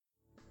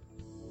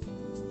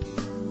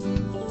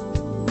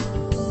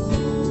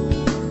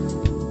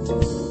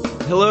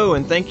Hello,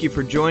 and thank you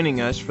for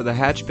joining us for the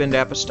Hatchbend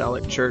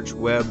Apostolic Church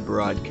web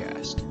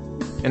broadcast.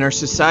 In our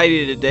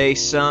society today,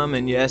 some,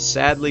 and yes,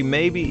 sadly,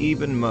 maybe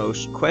even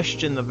most,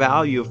 question the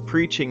value of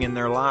preaching in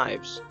their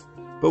lives.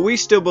 But we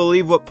still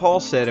believe what Paul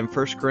said in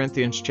 1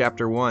 Corinthians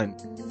chapter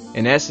 1.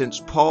 In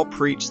essence, Paul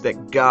preached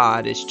that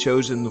God has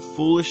chosen the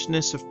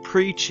foolishness of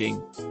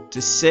preaching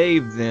to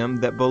save them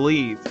that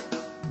believe.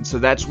 And so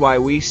that's why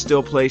we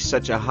still place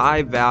such a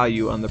high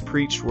value on the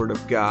preached word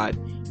of God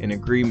in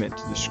agreement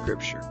to the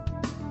Scripture.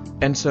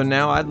 And so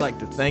now I'd like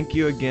to thank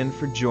you again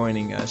for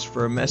joining us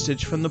for a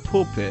message from the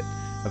pulpit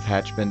of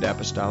Hatchbend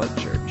Apostolic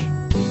Church.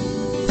 In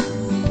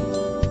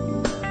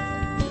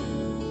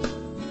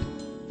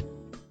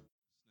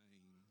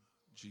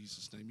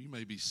Jesus' name, you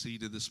may be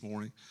seated this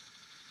morning.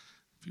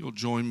 If you'll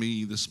join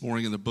me this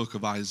morning in the book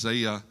of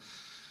Isaiah,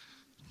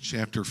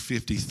 chapter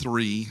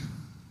 53.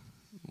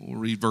 We'll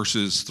read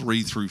verses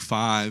 3 through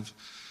 5,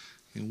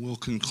 and we'll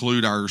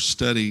conclude our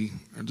study,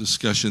 our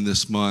discussion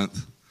this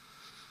month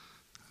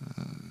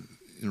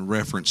in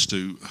reference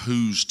to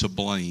who's to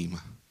blame.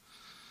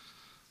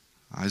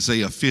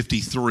 Isaiah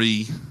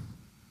 53,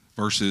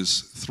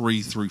 verses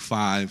 3 through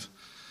 5,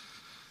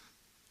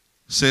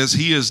 says,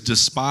 "He is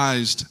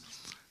despised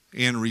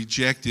and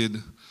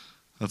rejected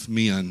of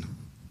men,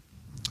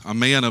 a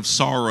man of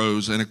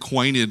sorrows and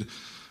acquainted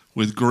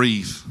with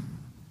grief.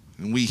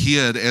 And we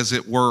hid, as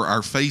it were,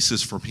 our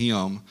faces from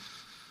him.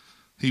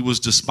 He was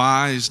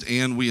despised,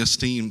 and we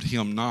esteemed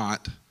him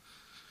not.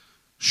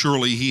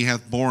 Surely he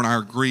hath borne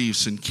our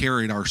griefs and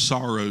carried our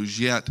sorrows,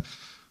 yet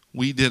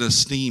we did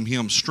esteem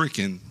him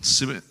stricken,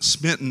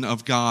 smitten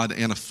of God,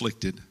 and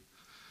afflicted.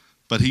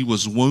 But he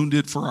was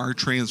wounded for our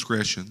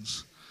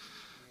transgressions.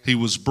 He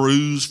was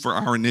bruised for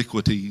our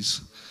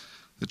iniquities.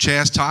 The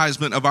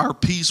chastisement of our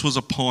peace was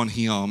upon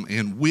him,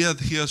 and with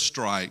his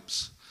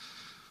stripes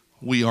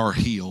we are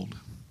healed."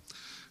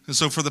 And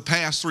so for the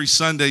past 3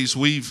 Sundays,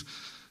 we've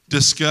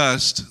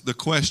discussed the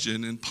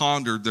question and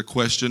pondered the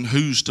question,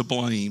 who's to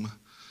blame?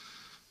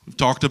 We've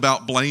talked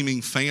about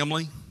blaming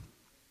family.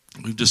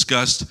 We've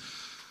discussed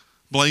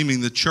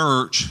blaming the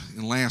church.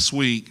 And last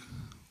week,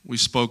 we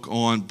spoke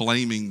on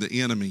blaming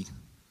the enemy.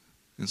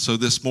 And so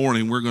this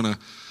morning, we're gonna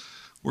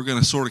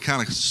sort of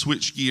kind of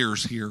switch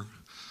gears here.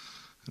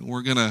 And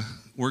we're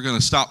gonna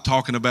stop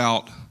talking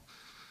about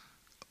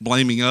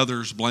blaming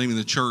others, blaming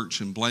the church,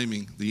 and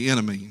blaming the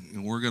enemy.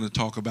 And we're going to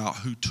talk about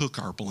who took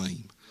our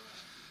blame,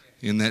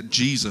 and that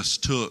Jesus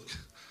took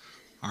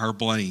our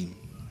blame.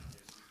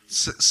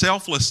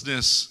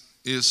 Selflessness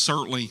is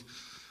certainly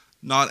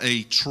not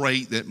a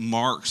trait that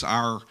marks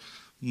our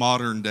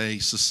modern day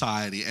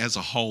society as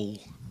a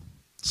whole.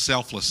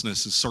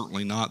 Selflessness is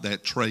certainly not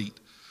that trait.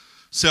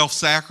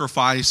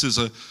 Self-sacrifice is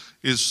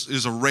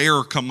a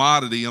rare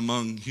commodity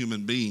among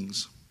human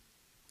beings.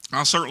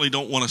 I certainly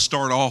don't want to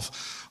start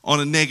off on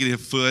a negative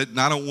foot, and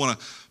I don't want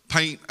to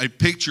paint a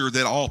picture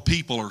that all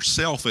people are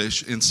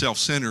selfish and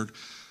self-centered,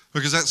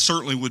 because that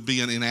certainly would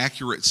be an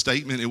inaccurate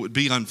statement. It would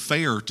be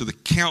unfair to the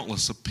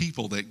countless of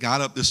people that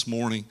got up this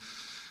morning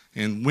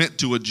and went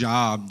to a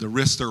job to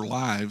risk their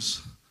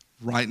lives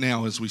right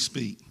now as we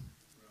speak.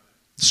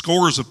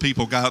 Scores of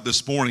people got up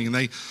this morning and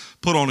they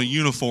put on a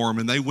uniform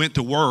and they went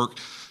to work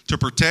to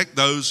protect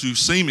those who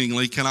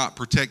seemingly cannot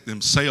protect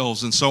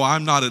themselves. And so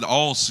I'm not at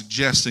all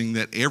suggesting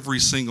that every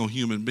single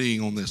human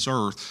being on this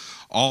earth,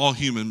 all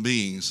human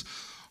beings,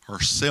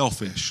 are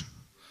selfish.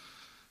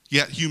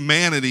 Yet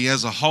humanity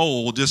as a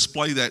whole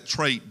display that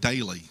trait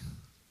daily.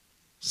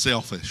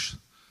 Selfish,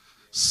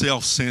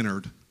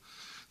 self-centered.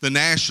 The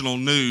national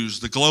news,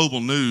 the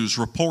global news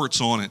reports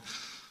on it.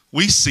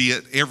 We see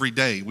it every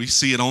day. We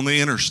see it on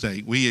the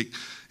interstate. We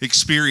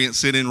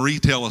experience it in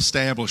retail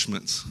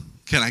establishments.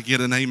 Can I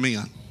get an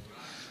amen?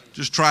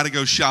 Just try to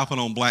go shopping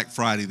on Black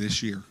Friday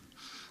this year.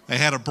 They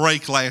had a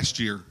break last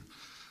year.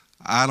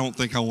 I don't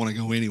think I want to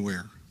go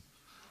anywhere.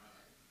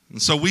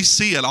 And so we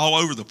see it all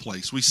over the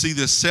place. We see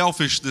this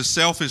selfish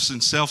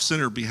and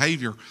self-centered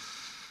behavior,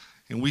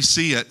 and we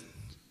see it,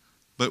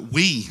 but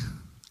we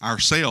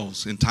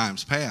ourselves in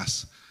times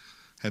past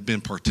have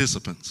been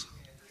participants.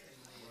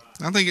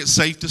 I think it's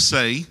safe to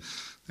say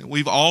that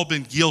we've all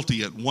been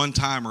guilty at one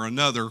time or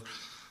another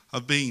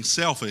of being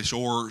selfish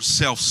or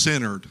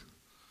self-centered.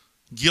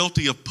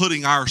 Guilty of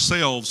putting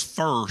ourselves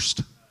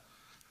first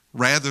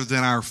rather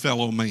than our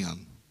fellow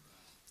man.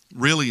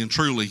 Really and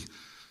truly,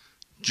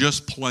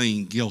 just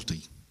plain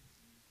guilty.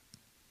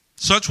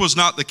 Such was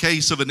not the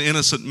case of an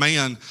innocent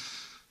man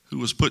who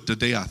was put to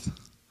death.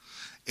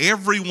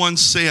 Everyone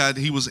said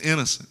he was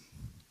innocent,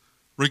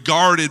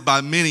 regarded by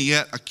many,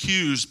 yet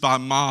accused by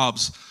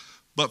mobs.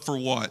 But for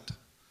what?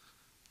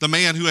 The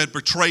man who had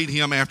betrayed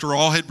him, after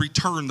all, had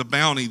returned the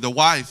bounty. The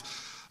wife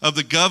of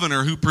the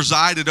governor who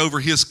presided over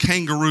his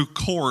kangaroo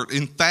court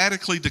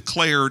emphatically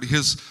declared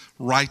his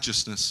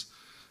righteousness.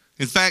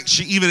 In fact,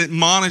 she even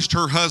admonished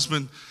her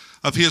husband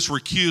of his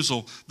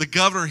recusal. The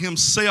governor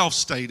himself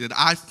stated,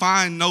 "I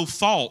find no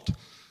fault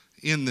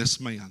in this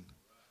man."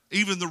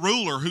 Even the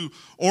ruler who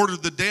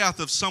ordered the death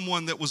of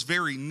someone that was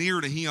very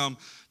near to him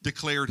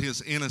declared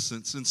his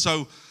innocence. And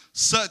so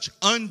such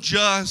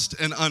unjust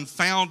and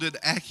unfounded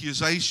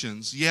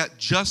accusations, yet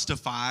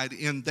justified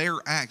in their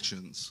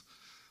actions.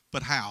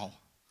 But how?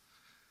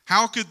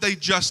 How could they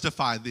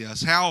justify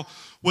this? How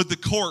would the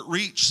court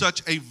reach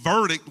such a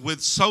verdict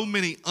with so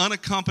many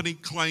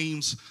unaccompanied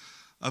claims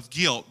of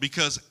guilt?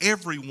 Because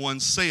everyone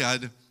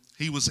said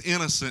he was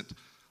innocent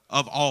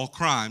of all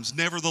crimes.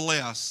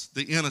 Nevertheless,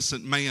 the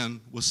innocent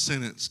man was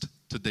sentenced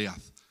to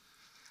death.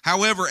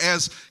 However,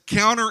 as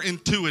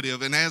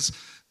counterintuitive and as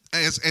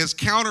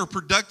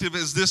counterproductive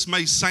as this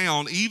may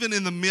sound, even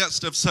in the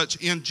midst of such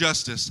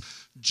injustice,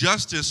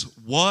 justice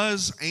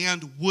was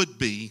and would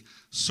be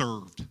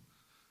served.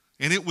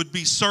 And it would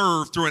be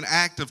served through an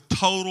act of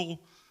total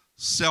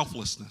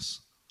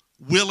selflessness.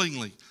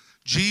 Willingly,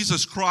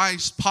 Jesus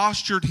Christ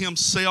postured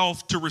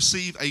himself to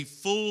receive a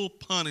full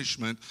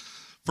punishment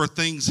for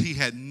things he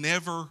had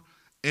never,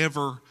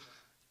 ever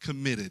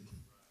committed.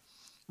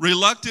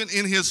 Reluctant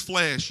in his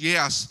flesh,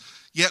 yes,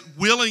 yet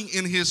willing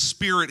in his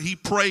spirit, he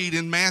prayed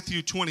in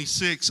Matthew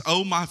 26,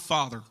 "O my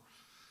Father,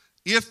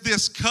 if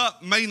this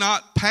cup may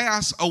not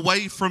pass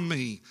away from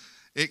me,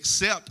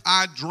 except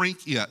I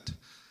drink it,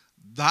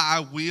 thy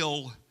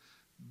will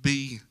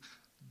be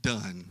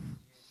done."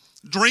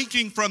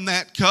 Drinking from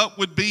that cup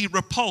would be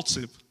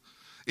repulsive.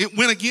 It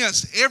went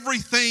against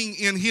everything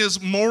in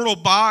his mortal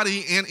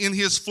body and in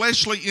his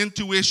fleshly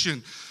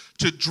intuition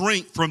to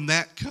drink from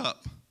that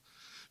cup.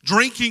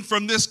 Drinking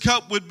from this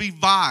cup would be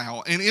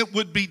vile and it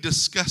would be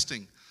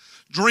disgusting.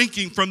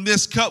 Drinking from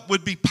this cup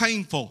would be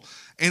painful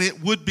and it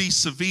would be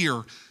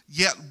severe,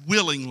 yet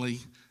willingly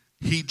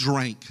he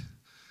drank.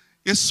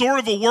 It's sort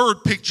of a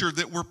word picture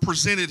that we're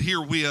presented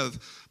here with,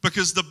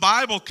 because the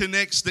Bible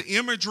connects the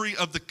imagery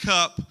of the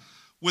cup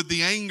with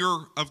the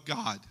anger of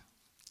God.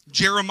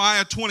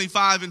 Jeremiah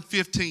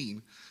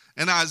 25:15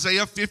 and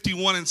Isaiah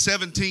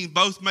 51:17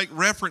 both make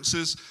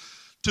references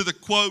to the,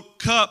 quote,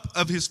 cup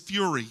of his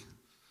fury.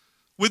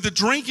 With the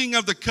drinking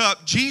of the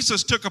cup,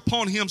 Jesus took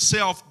upon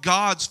himself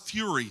God's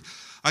fury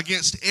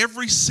against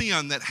every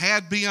sin that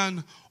had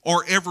been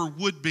or ever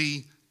would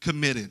be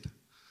committed.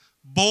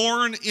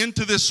 Born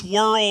into this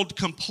world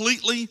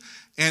completely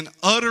and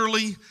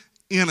utterly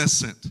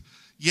innocent,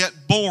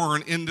 yet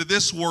born into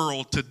this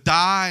world to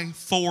die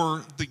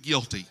for the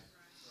guilty.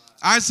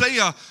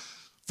 Isaiah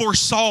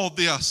foresaw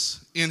this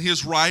in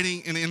his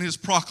writing and in his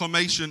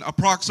proclamation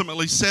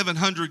approximately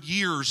 700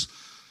 years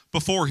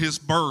before his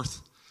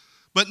birth.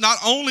 But not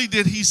only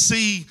did he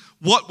see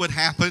what would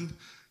happen,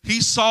 he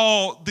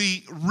saw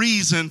the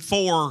reason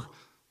for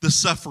the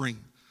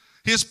suffering.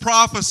 His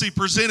prophecy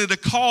presented a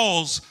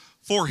cause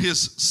for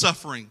his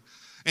suffering.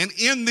 And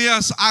in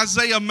this,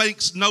 Isaiah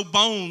makes no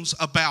bones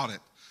about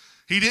it.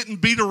 He didn't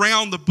beat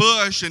around the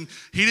bush and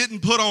he didn't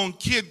put on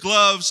kid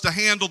gloves to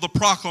handle the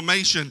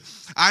proclamation.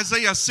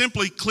 Isaiah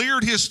simply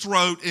cleared his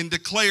throat and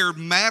declared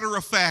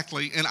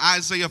matter-of-factly in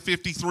Isaiah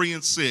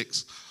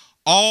 53:6,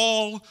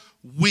 "All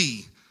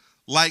we,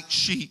 like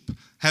sheep,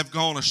 have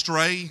gone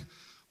astray.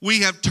 We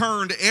have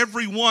turned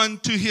every one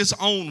to his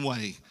own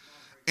way,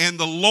 and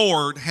the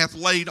Lord hath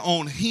laid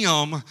on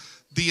him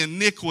the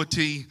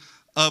iniquity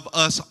of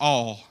us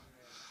all."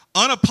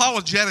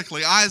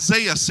 Unapologetically,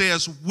 Isaiah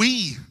says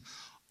we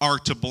are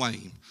to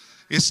blame.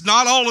 It's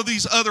not all of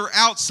these other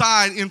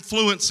outside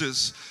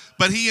influences,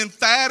 but he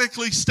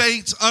emphatically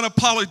states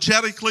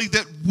unapologetically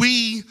that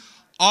we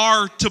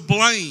are to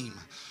blame.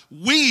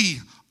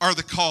 We are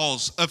the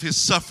cause of his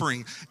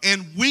suffering,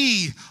 and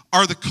we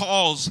are the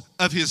cause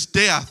of his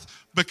death,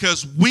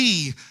 because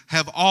we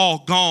have all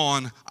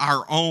gone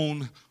our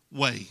own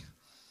way.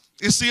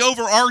 It's the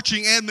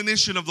overarching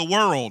admonition of the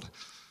world.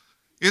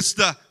 It's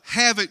the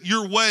have it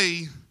your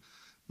way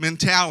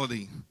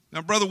mentality.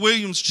 Now, Brother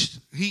Williams,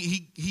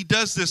 he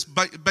does this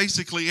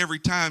basically every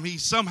time. He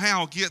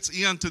somehow gets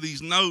into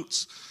these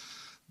notes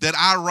that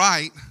I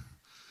write,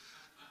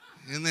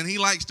 and then he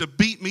likes to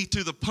beat me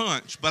to the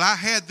punch. But I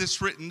had this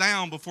written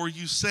down before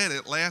you said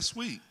it last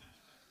week.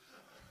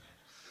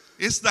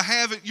 It's the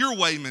have it your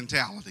way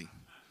mentality.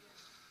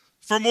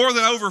 For more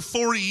than over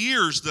 40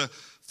 years, the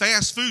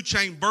fast food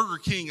chain Burger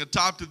King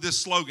adopted this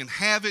slogan,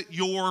 have it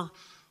your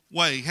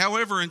way.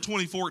 However, in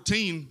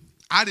 2014,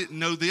 I didn't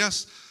know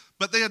this,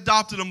 but they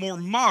adopted a more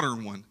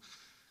modern one.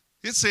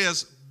 It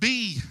says,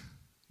 be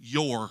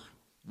your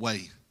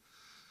way.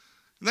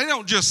 And they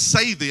don't just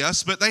say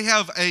this, but they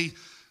have a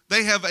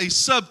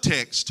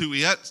subtext to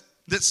it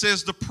that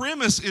says the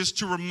premise is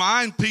to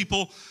remind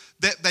people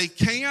that they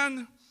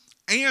can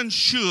and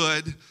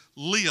should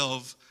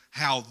live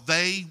how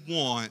they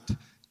want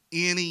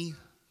any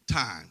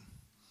time.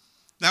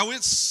 Now,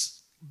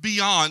 it's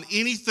beyond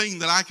anything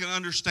that I can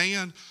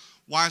understand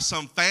why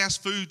some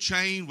fast food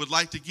chain would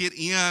like to get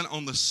in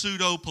on the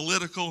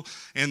pseudo-political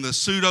and the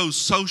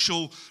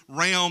pseudo-social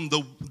realm,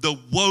 the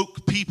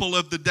woke people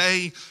of the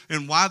day,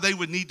 and why they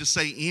would need to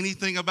say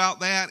anything about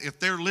that. If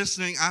they're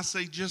listening, I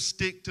say just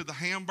stick to the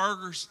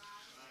hamburgers,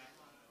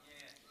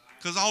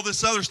 because all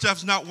this other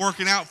stuff's not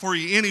working out for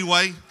you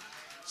anyway.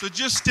 So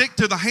just stick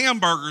to the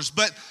hamburgers.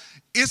 But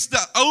It's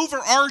the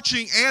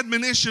overarching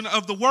admonition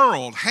of the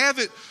world. Have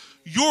it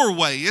your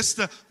way. It's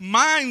the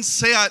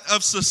mindset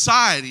of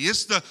society.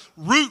 It's the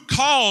root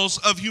cause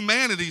of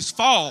humanity's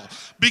fall.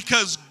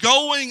 Because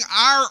going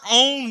our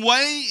own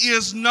way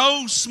is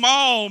no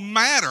small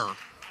matter.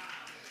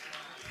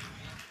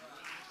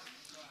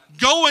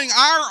 Going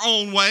our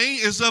own way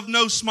is of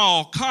no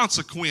small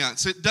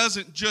consequence.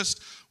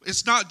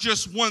 It's not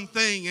just one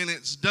thing and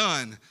it's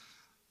done.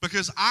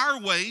 Because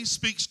our way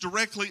speaks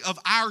directly of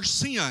our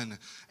sin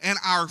and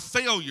our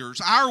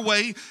failures. Our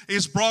way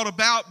is brought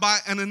about by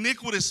an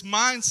iniquitous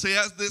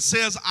mindset that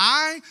says,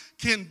 I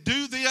can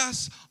do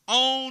this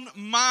on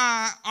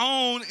my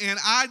own and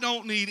I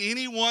don't need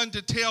anyone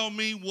to tell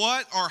me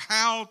what or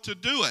how to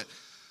do it.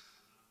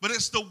 But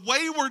it's the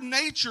wayward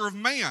nature of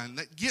man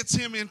that gets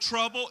him in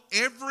trouble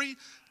every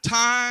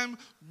time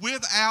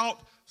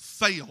without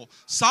fail.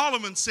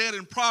 Solomon said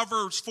in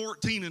Proverbs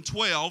 14 and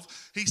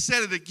 12, he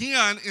said it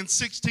again in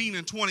 16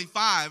 and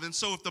 25. And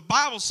so if the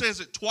Bible says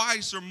it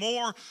twice or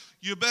more,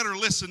 you better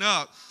listen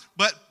up.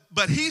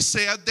 But he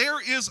said, there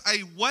is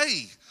a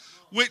way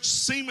which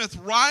seemeth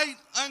right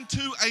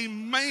unto a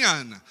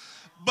man,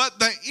 but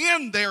the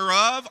end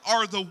thereof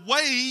are the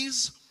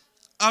ways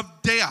of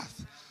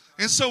death.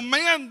 And so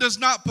man does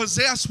not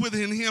possess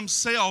within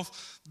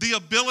himself the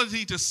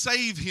ability to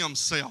save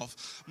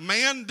himself.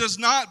 Man does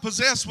not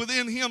possess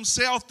within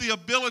himself the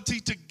ability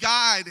to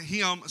guide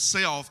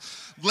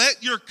himself.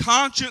 Let your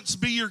conscience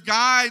be your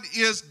guide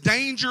is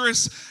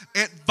dangerous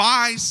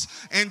advice,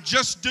 and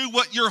just do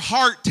what your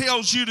heart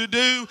tells you to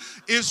do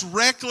is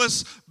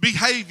reckless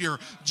behavior.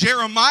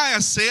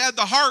 Jeremiah said,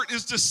 the heart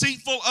is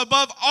deceitful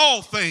above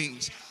all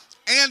things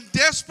and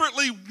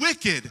desperately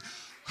wicked.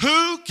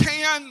 Who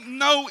can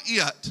know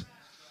it?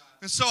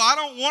 And so I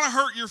don't want to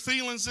hurt your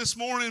feelings this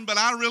morning, but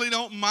I really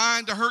don't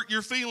mind to hurt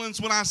your feelings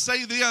when I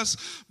say this,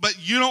 but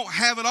you don't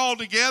have it all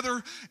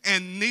together,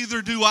 and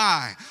neither do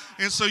I.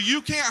 And so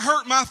you can't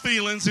hurt my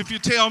feelings if you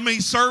tell me,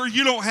 sir,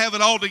 you don't have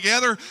it all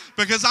together,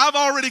 because I've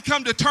already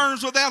come to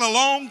terms with that a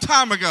long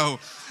time ago.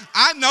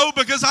 I know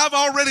because I've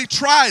already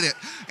tried it,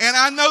 and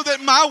I know that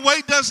my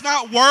way does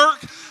not work,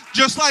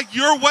 just like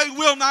your way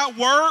will not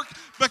work,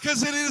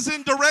 because it is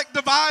in direct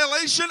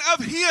violation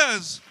of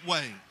his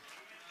way.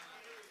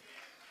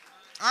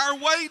 Our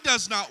way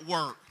does not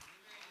work.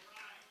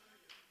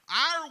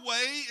 Our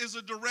way is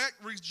a direct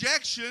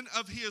rejection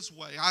of his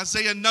way.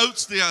 Isaiah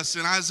notes this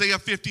in Isaiah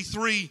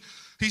 53.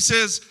 He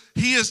says,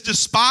 he is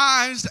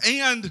despised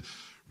and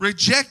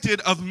rejected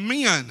of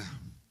men,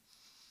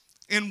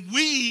 and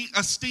we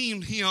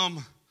esteemed him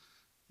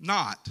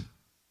not.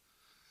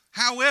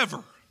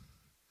 However,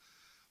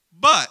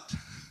 but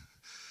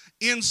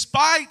in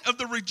spite of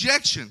the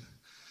rejection,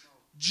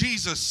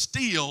 Jesus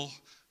still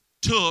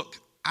took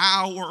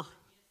our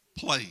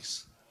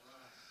place.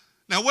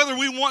 Now, whether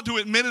we want to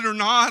admit it or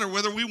not, or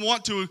whether we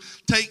want to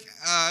take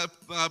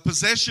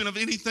possession of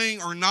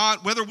anything or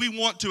not, whether we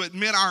want to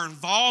admit our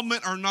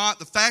involvement or not,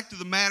 the fact of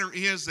the matter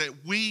is that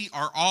we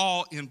are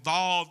all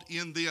involved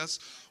in this,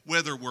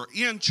 whether we're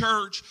in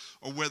church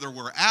or whether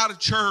we're out of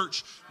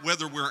church,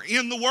 whether we're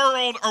in the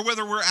world or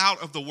whether we're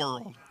out of the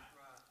world.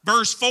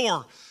 Verse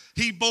 4,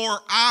 he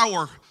bore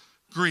our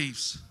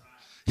griefs.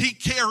 He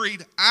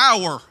carried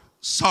our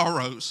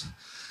sorrows.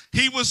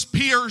 He was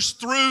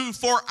pierced through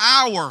for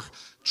our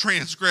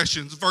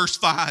transgressions. Verse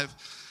 5.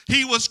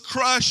 He was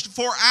crushed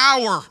for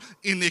our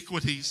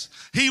iniquities.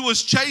 He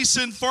was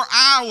chastened for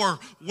our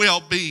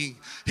well-being.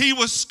 He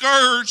was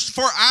scourged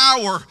for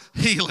our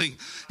healing.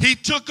 He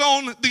took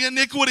on the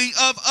iniquity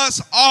of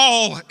us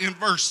all in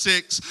verse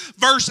 6.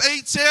 Verse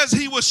 8 says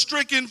he was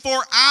stricken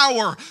for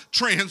our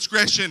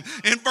transgression.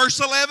 In verse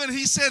 11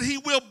 he said he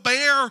will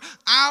bear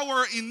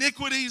our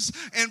iniquities.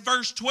 And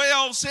verse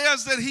 12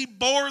 says that he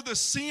bore the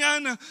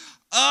sin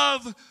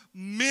of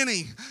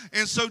many.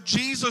 And so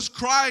Jesus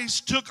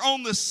Christ took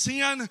on the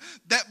sin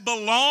that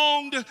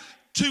belonged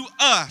to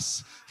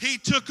us. He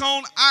took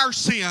on our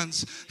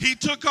sins. He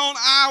took on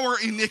our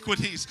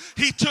iniquities.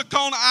 He took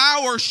on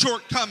our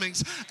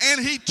shortcomings.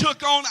 And he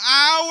took on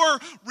our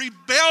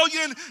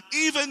rebellion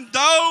even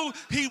though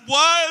he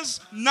was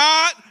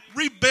not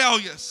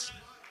rebellious.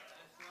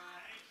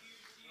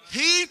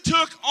 He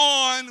took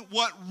on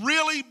what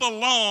really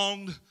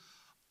belonged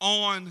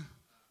on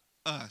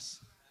us.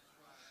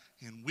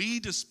 And we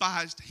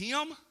despised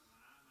him.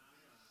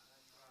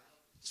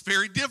 It's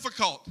very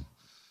difficult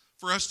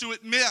for us to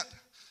admit.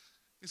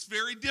 It's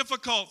very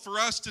difficult for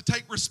us to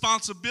take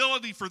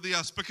responsibility for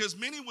this, because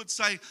many would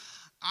say,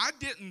 I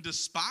didn't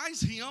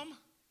despise him.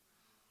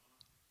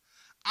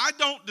 I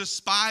don't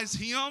despise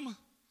him.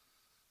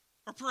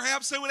 Or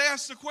perhaps they would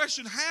ask the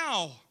question,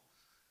 how?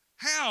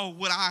 How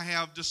would I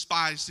have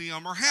despised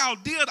him? Or how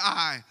did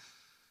I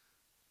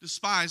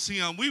despise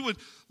him? We would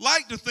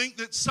like to think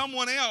that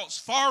someone else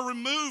far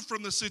removed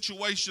from the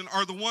situation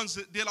are the ones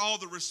that did all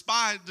the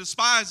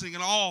despising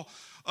and all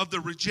of the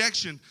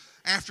rejection.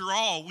 After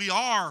all, we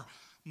are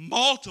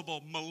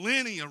multiple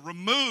millennia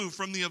removed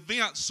from the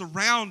events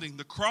surrounding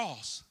the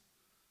cross.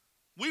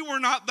 We were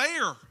not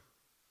there.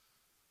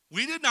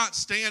 We did not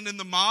stand in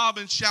the mob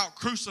and shout,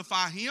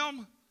 "Crucify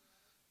him."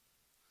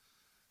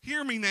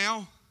 Hear me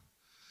now.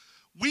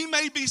 We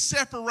may be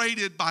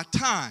separated by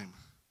time,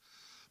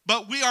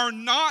 but we are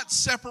not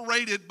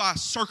separated by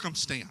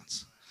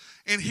circumstance.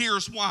 And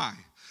here's why.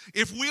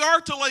 If we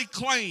are to lay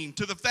claim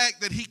to the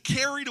fact that he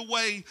carried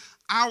away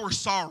our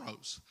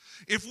sorrows,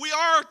 if we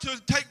are to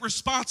take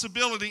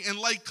responsibility and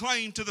lay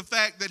claim to the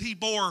fact that he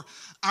bore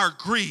our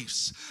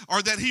griefs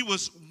or that he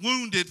was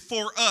wounded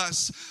for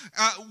us,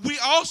 we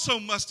also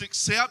must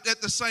accept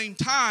at the same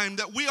time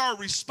that we are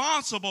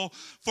responsible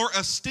for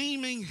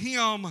esteeming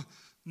him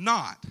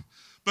not.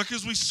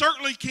 Because we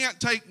certainly can't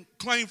take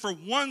claim for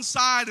one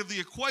side of the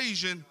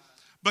equation,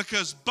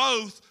 because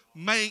both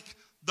make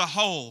the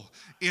whole.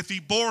 If he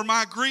bore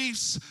my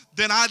griefs,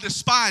 then I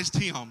despised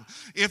him.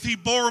 If he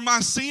bore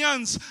my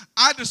sins,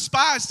 I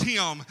despised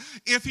him.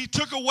 If he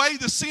took away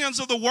the sins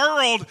of the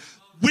world,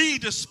 we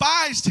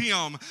despised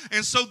him.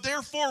 And so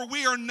therefore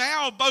we are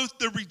now both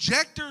the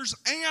rejectors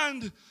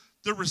and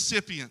the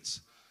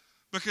recipients,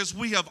 because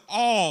we have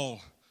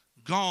all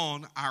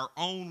gone our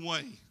own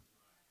way,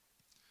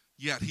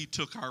 yet he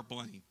took our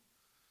blame.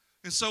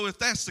 And so if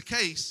that's the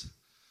case,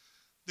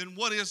 then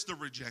what is the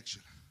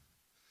rejection?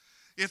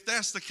 If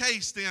that's the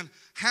case, then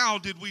how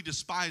did we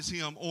despise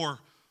him, or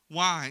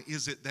why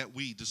is it that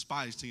we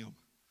despised him?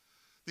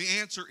 The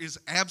answer is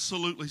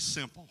absolutely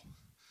simple,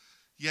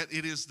 yet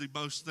it is the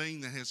most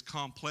thing that has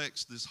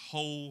complexed this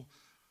whole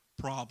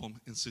problem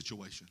and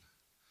situation.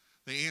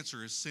 The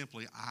answer is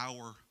simply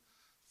our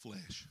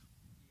flesh.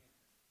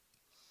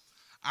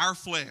 Our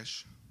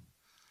flesh,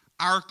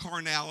 our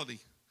carnality,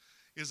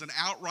 is an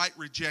outright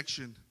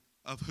rejection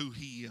of who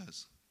he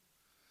is.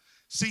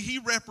 See, he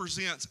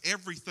represents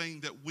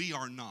everything that we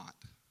are not.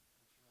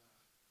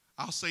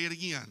 I'll say it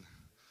again.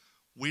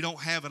 We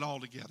don't have it all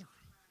together.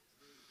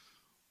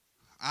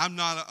 I'm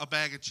not a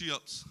bag of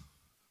chips,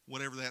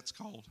 whatever that's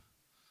called.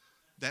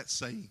 That's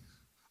saying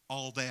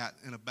all that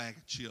in a bag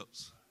of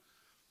chips.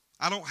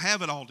 I don't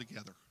have it all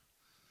together.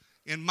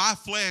 And my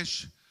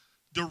flesh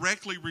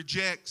directly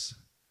rejects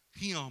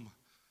him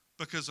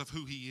because of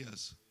who he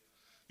is.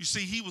 You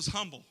see, he was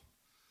humble,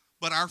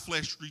 but our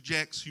flesh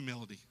rejects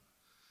humility.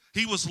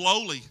 He was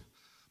lowly,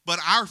 but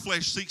our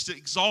flesh seeks to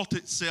exalt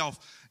itself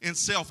in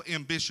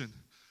self-ambition.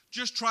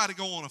 Just try to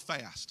go on a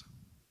fast.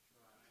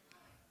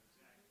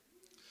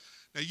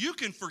 Now, you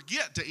can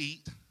forget to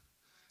eat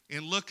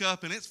and look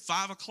up and it's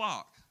 5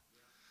 o'clock.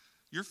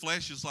 Your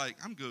flesh is like,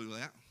 I'm good with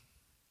that.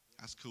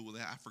 That's cool with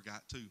that. I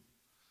forgot too.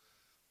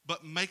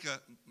 But make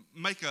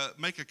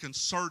a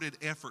concerted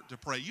effort to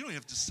pray. You don't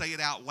have to say it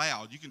out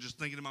loud. You can just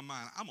think it in my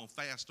mind. I'm going to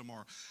fast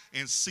tomorrow,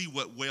 and see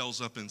what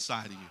wells up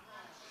inside of you.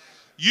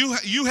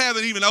 You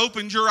haven't even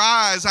opened your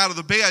eyes out of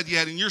the bed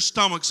yet, and your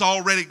stomach's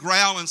already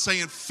growling,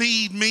 saying,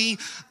 "Feed me.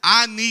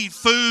 I need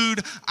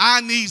food.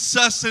 I need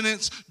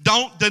sustenance.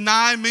 Don't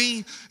deny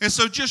me." And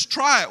so just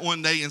try it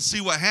one day and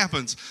see what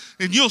happens.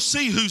 And you'll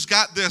see who's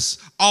got this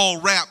all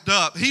wrapped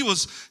up. He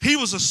was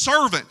a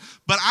servant,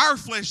 but our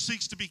flesh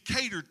seeks to be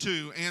catered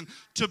to and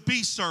to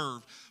be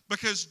served.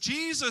 Because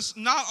Jesus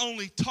not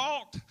only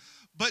talked,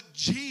 but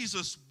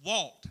Jesus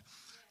walked.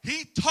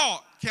 He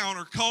taught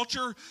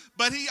counterculture,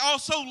 but he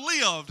also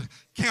lived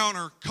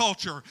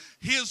counterculture.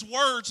 His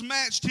words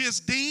matched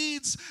his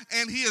deeds,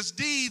 and his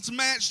deeds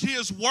matched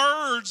his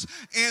words,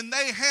 and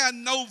they had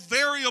no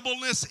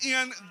variableness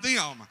in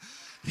them.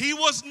 He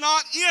was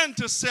not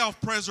into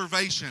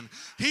self-preservation.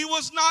 He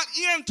was not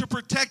into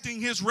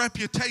protecting his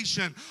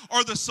reputation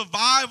or the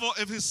survival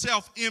of his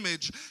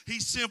self-image. He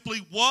simply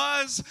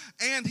was,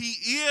 and he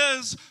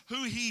is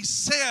who he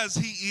says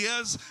he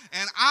is.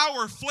 And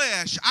our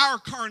flesh, our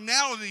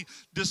carnality,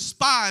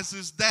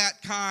 despises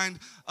that kind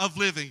of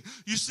living.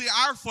 You see,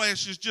 our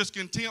flesh is just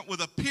content with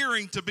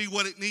appearing to be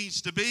what it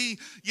needs to be,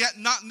 yet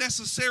not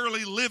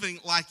necessarily living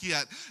like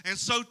it. And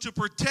so to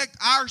protect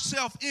our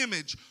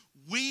self-image,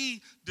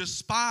 we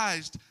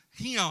despised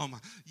him,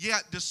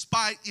 yet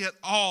despite it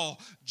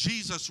all,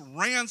 Jesus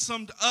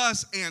ransomed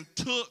us and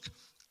took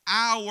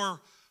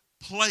our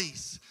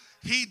place.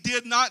 He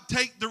did not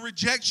take the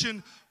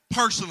rejection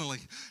personally.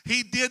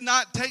 He did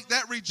not take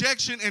that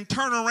rejection and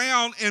turn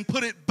around and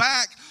put it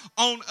back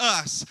on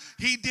us.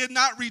 He did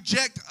not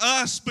reject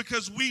us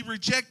because we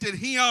rejected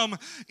him.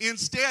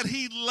 Instead,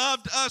 he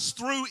loved us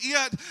through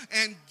it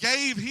and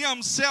gave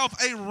himself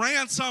a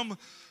ransom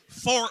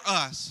for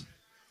us.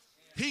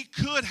 He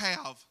could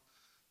have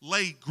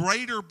laid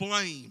greater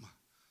blame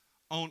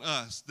on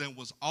us than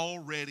was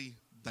already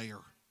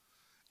there,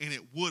 and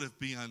it would have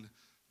been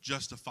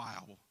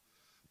justifiable.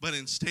 But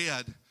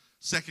instead,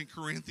 2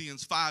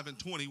 Corinthians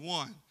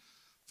 5:21,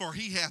 for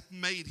he hath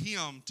made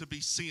him to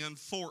be sin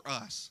for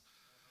us,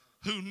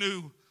 who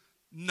knew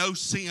no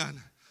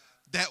sin,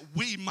 that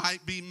we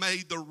might be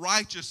made the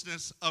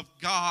righteousness of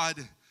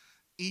God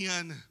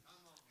in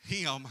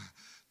him.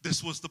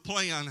 This was the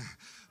plan.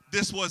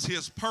 This was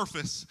his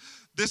purpose.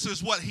 This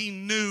is what he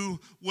knew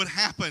would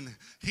happen.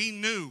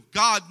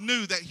 God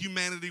knew that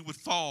humanity would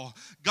fall.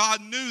 God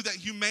knew that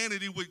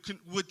humanity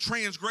would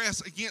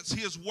transgress against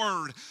his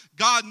word.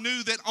 God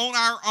knew that on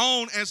our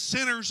own as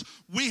sinners,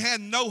 we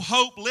had no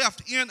hope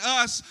left in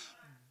us,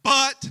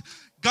 but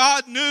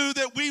God knew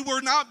that we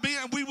would not be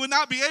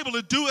able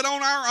to do it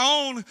on our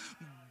own.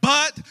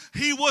 But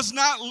he was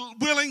not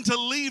willing to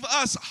leave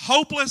us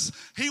hopeless.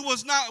 He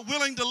was not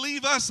willing to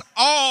leave us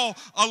all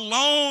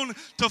alone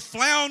to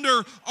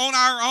flounder on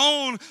our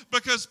own,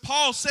 because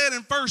Paul said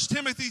in 1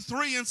 Timothy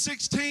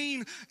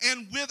 3:16,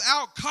 and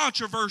without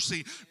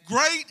controversy,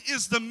 great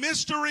is the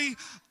mystery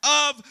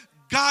of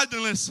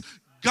godliness.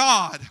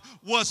 God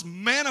was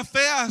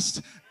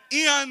manifest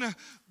in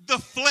the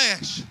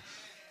flesh.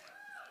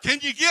 Can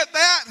you get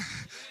that?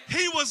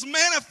 He was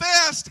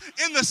manifest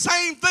in the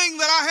same thing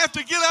that I have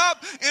to get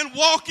up and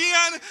walk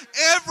in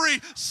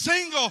every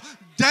single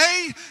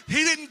day.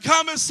 He didn't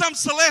come as some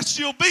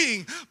celestial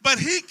being, but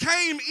he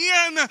came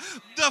in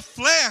the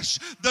flesh,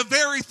 the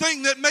very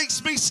thing that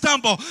makes me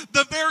stumble,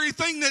 the very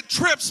thing that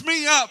trips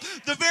me up,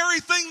 the very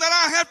thing that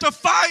I have to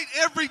fight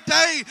every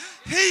day.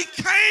 He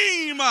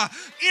came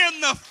in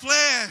the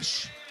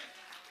flesh.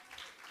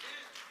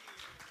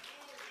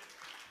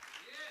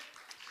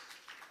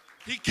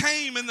 He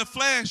came in the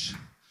flesh.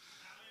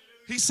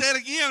 He said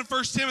again,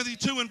 1 Timothy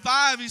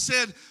 2:5, he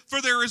said,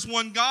 for there is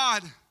one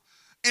God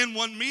and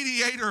one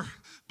mediator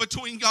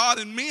between God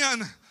and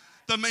men,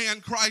 the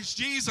man Christ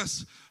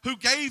Jesus, who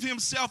gave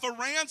himself a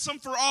ransom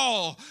for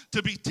all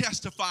to be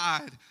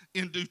testified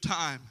in due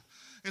time.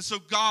 And so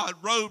God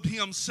robed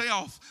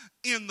himself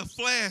in the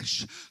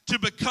flesh to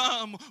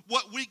become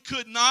what we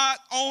could not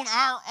on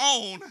our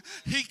own.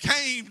 He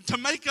came to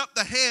make up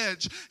the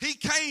hedge. He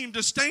came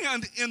to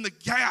stand in the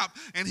gap.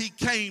 And he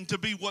came to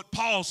be what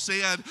Paul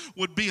said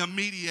would be a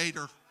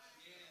mediator.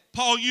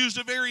 Paul used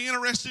a very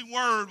interesting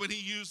word when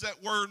he used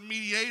that word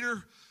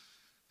mediator.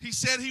 He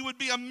said he would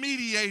be a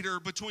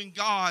mediator between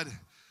God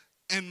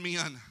and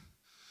men.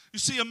 You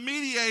see, a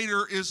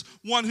mediator is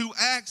one who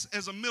acts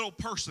as a middle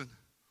person.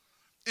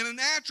 In a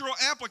natural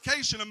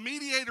application, a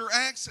mediator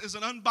acts as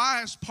an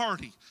unbiased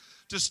party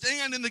to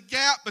stand in the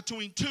gap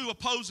between two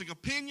opposing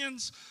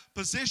opinions,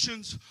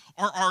 positions,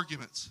 or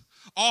arguments.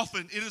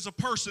 Often, it is a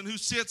person who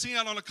sits in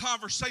on a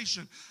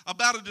conversation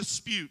about a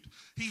dispute.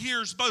 He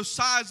hears both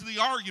sides of the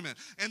argument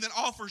and then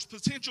offers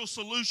potential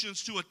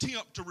solutions to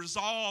attempt to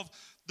resolve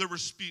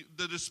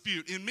the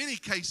dispute. In many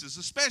cases,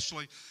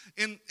 especially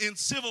in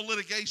civil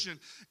litigation,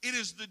 it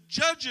is the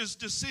judge's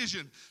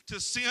decision to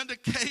send a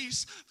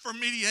case for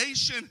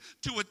mediation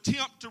to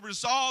attempt to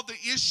resolve the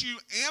issue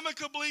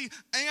amicably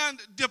and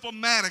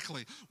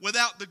diplomatically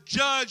without the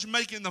judge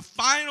making the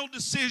final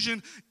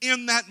decision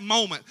in that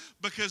moment,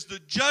 because the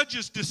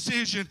judge's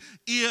decision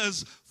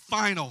is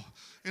final.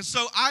 And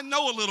so I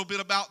know a little bit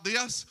about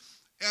this.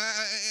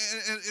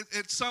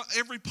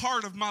 Every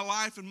part of my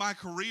life and my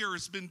career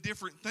has been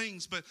different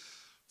things, but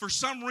for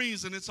some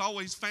reason it's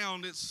always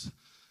found its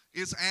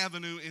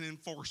avenue in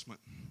enforcement.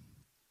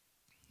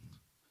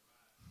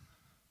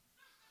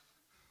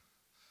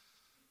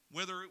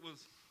 Whether it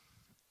was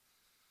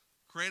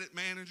credit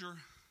manager,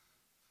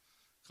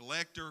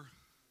 collector,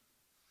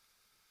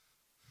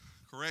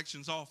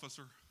 corrections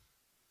officer,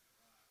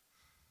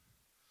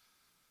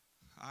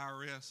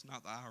 IRS,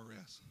 not the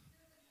IRS.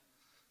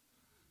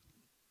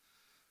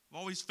 I've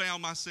always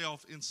found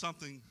myself in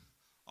something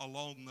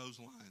along those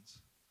lines.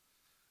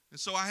 And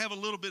so I have a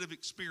little bit of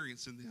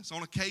experience in this.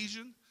 On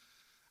occasion,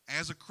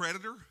 as a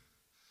creditor,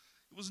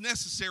 it was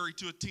necessary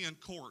to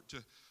attend court,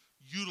 to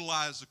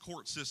utilize the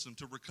court system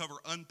to recover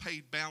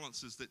unpaid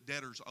balances that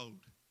debtors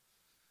owed.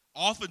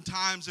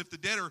 Oftentimes, if the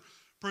debtor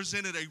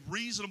presented a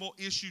reasonable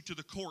issue to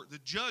the court, the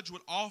judge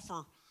would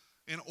offer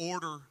and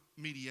order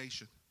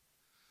mediation.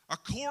 A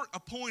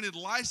court-appointed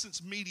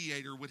licensed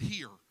mediator would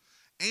hear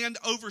and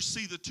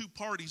oversee the two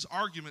parties'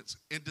 arguments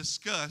and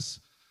discuss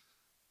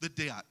the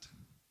debt.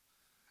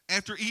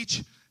 After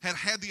each had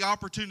had the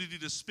opportunity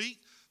to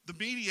speak, the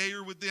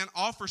mediator would then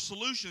offer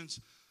solutions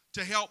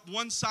to help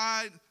one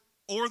side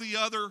or the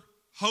other,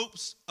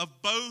 hopes of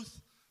both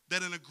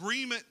that an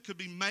agreement could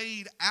be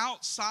made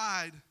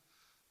outside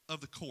of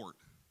the court.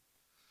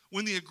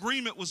 When the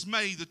agreement was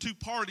made, the two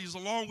parties,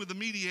 along with the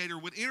mediator,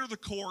 would enter the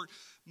court,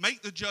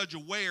 make the judge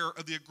aware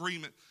of the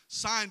agreement,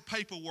 sign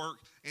paperwork,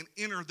 and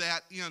enter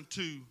that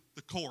into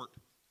the court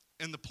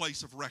in the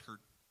place of record.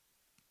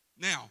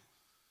 Now,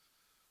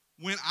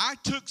 when I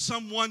took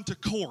someone to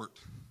court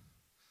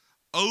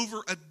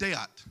over a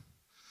debt,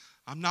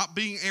 I'm not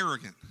being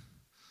arrogant,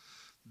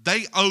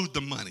 they owed the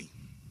money.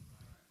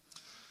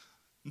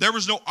 There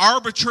was no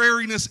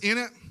arbitrariness in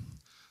it.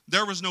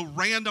 There was no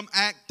random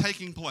act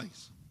taking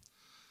place.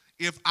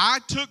 If I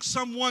took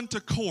someone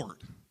to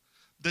court,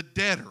 the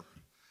debtor,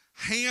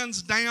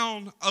 hands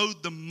down,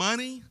 owed the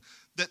money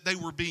that they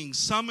were being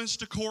summoned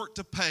to court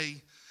to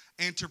pay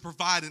and to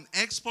provide an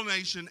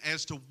explanation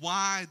as to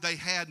why they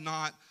had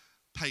not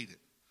paid it.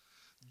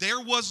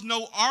 There was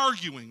no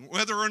arguing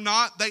whether or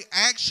not they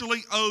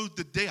actually owed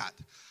the debt.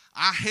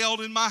 I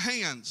held in my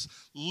hands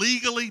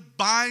legally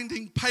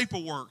binding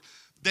paperwork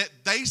that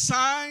they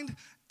signed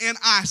and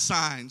I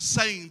signed,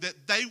 saying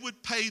that they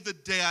would pay the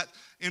debt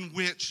in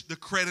which the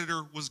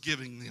creditor was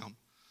giving them.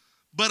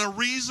 But a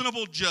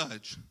reasonable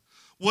judge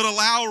would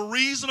allow a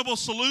reasonable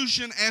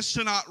solution as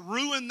to not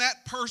ruin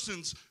that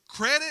person's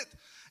credit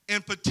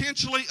and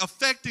potentially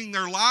affecting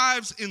their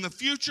lives in the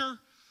future,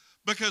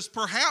 because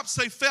perhaps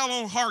they fell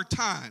on hard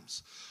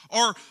times,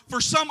 or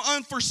for some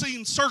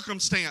unforeseen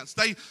circumstance,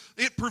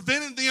 it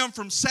prevented them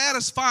from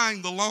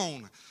satisfying the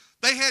loan.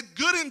 They had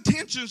good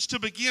intentions to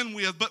begin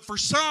with, but for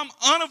some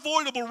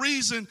unavoidable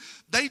reason,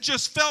 they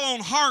just fell on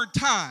hard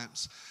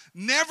times.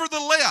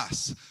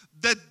 Nevertheless,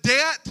 the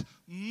debt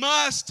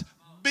must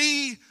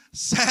be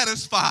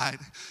satisfied.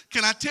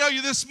 Can I tell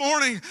you this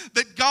morning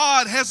that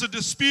God has a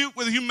dispute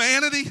with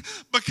humanity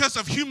because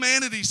of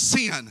humanity's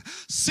sin?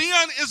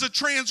 Sin is a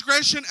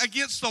transgression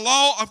against the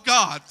law of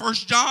God. 1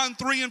 John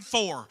 3 and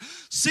 4.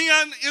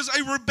 Sin is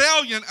a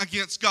rebellion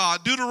against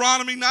God.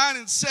 Deuteronomy 9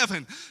 and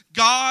 7.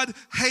 God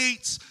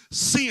hates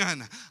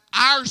sin.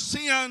 Our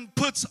sin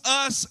puts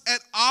us at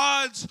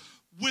odds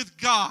with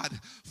God.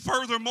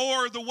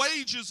 Furthermore, the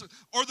wages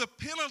or the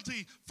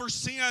penalty for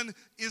sin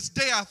is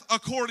death,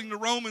 according to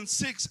Romans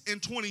 6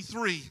 and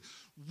 23.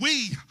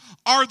 We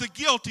are the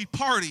guilty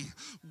party.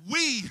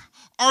 We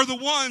are the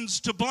ones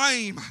to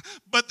blame,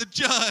 but the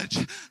judge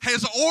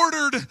has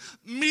ordered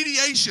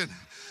mediation.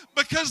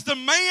 Because the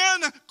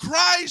man,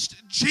 Christ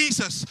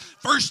Jesus,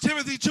 1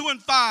 Timothy 2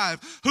 and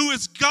 5, who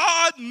is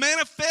God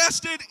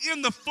manifested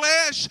in the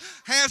flesh,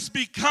 has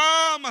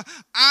become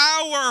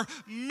our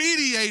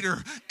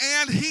mediator,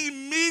 and he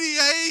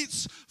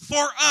mediates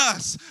for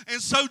us.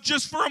 And so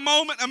just for a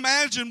moment,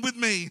 imagine with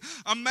me.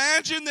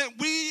 Imagine that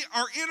we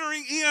are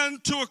entering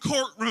into a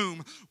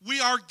courtroom. We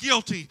are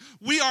guilty.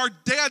 We are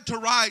dead to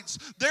rights.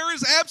 There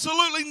is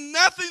absolutely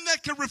nothing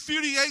that can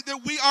repudiate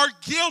that we are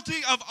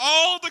guilty of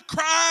all the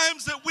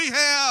crimes that we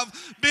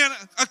have been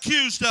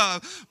accused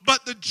of.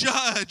 But the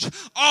judge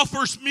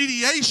offers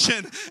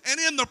mediation. And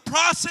in the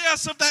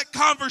process of that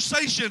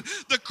conversation,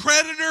 the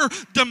creditor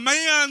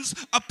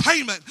demands a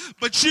payment.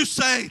 But you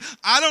say,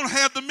 I don't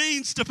have the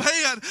means to pay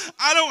it.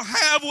 I don't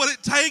have what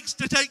it takes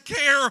to take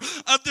care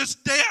of this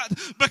debt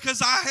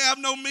because I have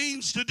no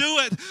means to do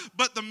it.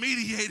 But the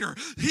mediator,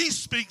 he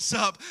speaks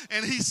up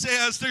and he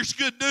says, there's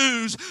good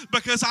news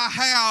because I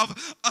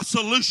have a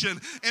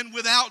solution. And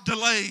without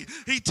delay,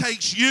 he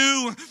takes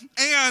you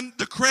and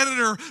the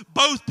creditor,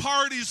 both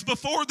parties,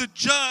 before the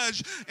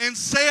judge and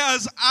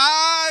says,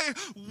 I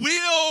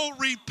will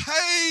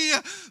repay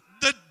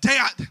the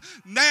debt.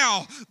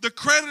 Now the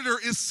creditor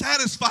is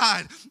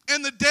satisfied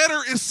and the debtor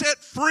is set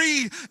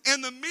free,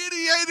 and the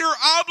mediator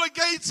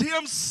obligates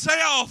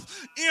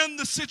himself in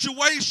the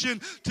situation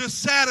to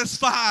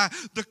satisfy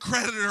the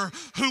creditor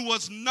who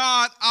was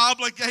not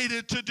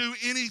obligated to do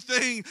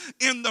anything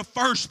in the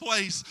first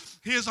place.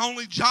 His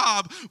only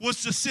job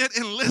was to sit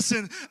and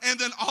listen and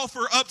then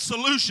offer up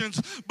solutions.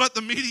 But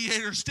the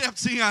mediator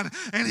steps in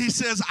and he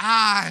says,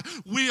 I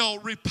will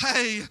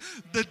repay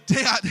the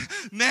debt.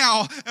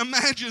 Now,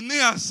 imagine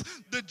this.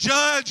 The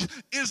judge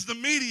is the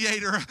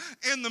mediator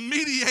and the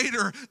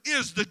mediator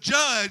is the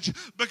judge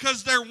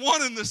because they're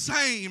one and the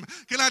same.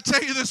 Can I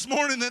tell you this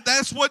morning that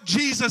that's what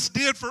Jesus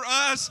did for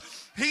us?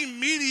 He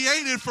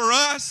mediated for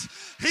us.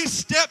 He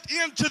stepped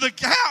into the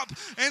gap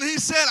and he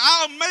said,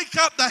 I'll make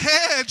up the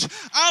hedge.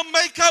 I'll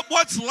make up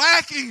what's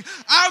lacking.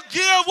 I'll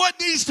give what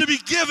needs to be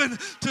given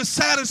to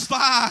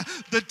satisfy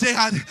the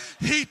debt.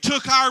 He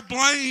took our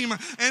blame,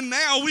 and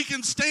now we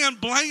can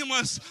stand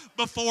blameless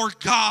before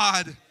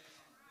God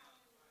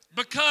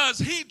because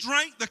he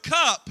drank the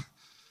cup.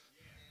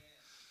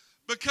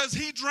 Because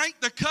he drank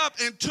the cup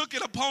and took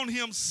it upon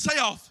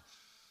himself.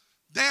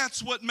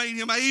 That's what made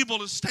him able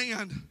to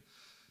stand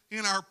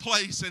in our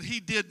place. And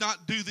he did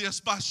not do this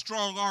by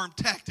strong arm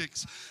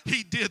tactics.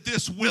 He did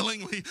this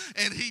willingly,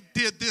 and he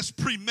did this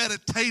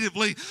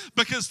premeditatively,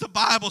 because the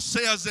Bible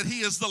says that he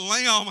is the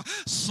lamb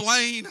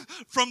slain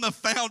from the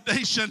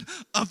foundation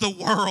of the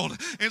world.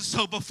 And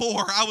so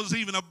before I was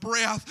even a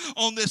breath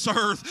on this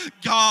earth,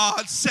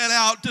 God set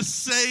out to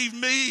save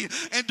me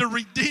and to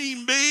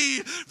redeem me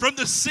from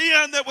the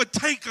sin that would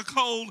take a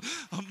hold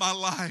of my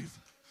life.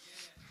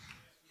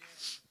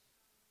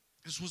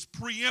 This was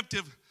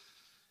preemptive.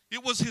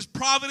 It was his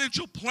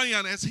providential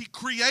plan. As he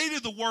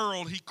created the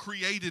world, he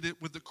created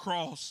it with the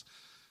cross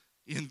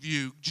in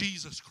view.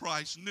 Jesus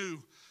Christ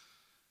knew,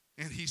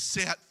 and he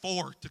set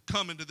forth to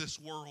come into this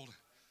world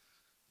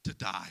to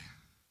die.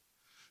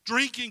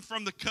 Drinking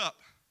from the cup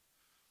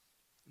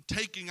and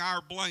taking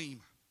our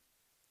blame.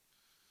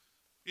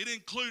 It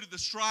included the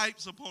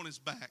stripes upon his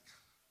back.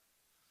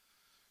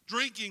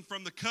 Drinking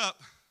from the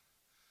cup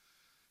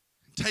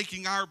and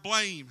taking our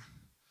blame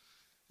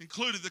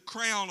included the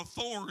crown of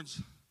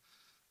thorns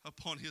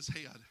upon his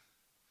head.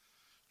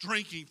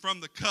 Drinking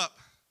from the cup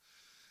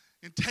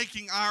and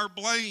taking our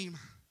blame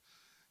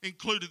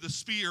included the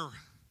spear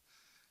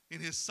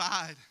in his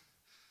side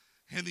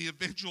and the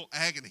eventual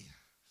agony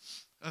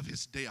of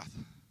his death.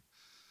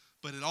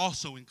 But it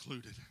also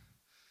included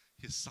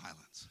his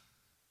silence.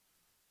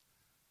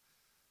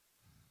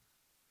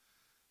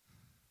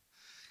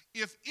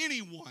 If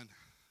anyone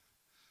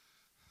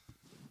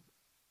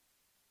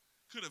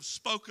could have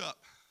spoke up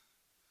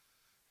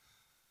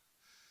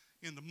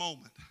in the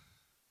moment,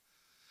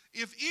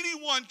 if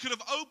anyone could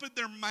have opened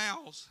their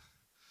mouths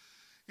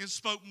and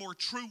spoke more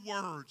true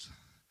words,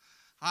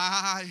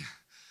 I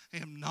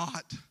am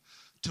not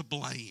to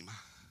blame,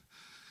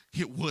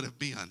 it would have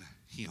been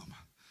him.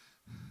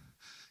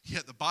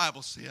 Yet the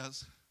Bible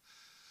says,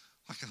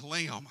 like a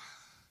lamb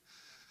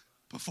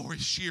before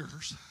his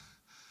shears,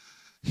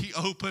 he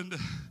opened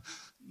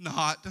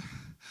not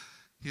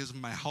his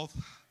mouth.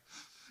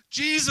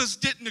 Jesus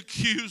didn't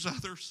accuse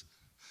others,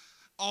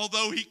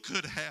 although he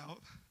could have.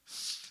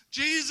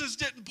 Jesus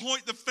didn't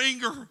point the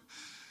finger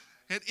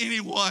at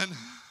anyone,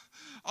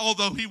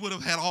 although he would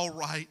have had all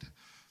right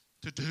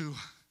to do.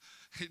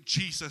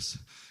 Jesus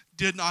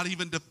did not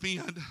even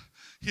defend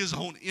his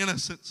own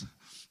innocence,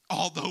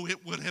 although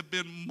it would have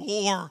been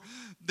more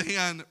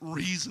than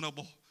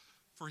reasonable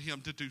for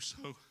him to do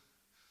so.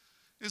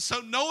 And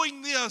so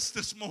knowing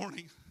this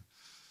morning,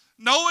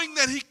 knowing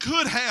that he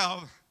could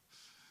have,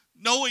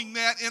 knowing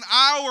that in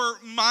our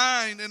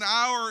mind and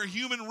our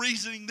human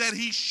reasoning that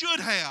he should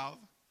have,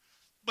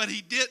 but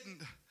he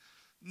didn't,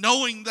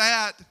 knowing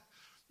that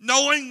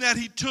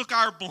he took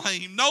our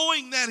blame,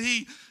 knowing that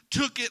he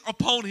took it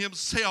upon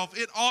himself,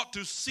 it ought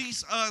to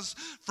cease us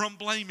from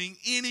blaming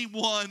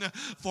anyone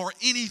for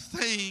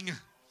anything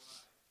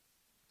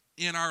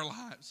in our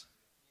lives.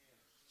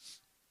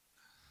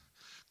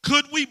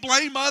 Could we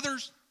blame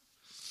others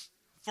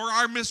for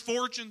our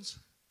misfortunes?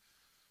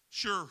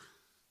 Sure.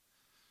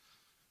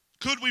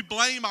 Could we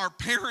blame our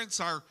parents,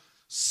 our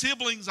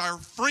siblings, our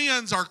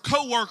friends, our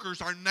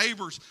co-workers, our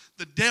neighbors,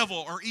 the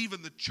devil, or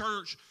even the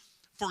church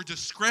for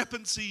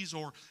discrepancies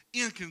or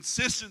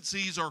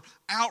inconsistencies or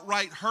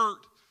outright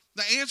hurt?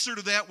 The answer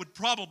to that would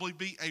probably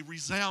be a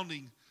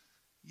resounding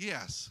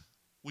yes,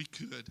 we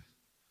could.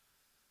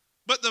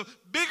 But the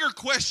bigger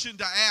question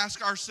to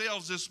ask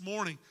ourselves this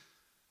morning,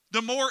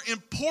 the more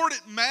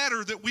important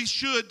matter that we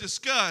should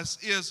discuss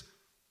is,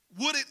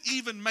 would it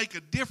even make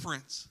a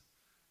difference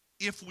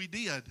if we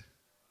did?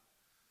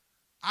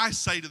 I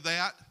say to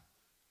that,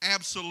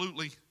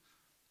 absolutely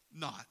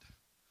not.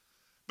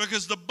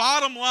 Because the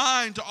bottom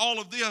line to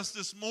all of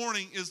this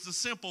morning is the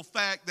simple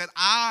fact that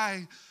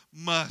I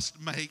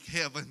must make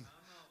heaven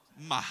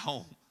my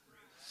home.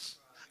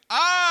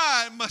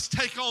 I must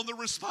take on the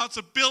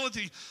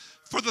responsibility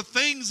for the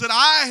things that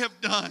I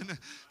have done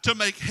to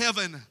make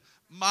heaven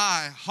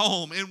my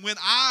home. And when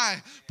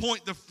I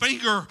point the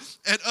finger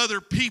at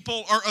other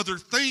people or other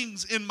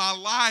things in my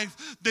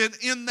life, then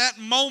in that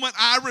moment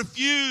I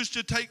refuse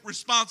to take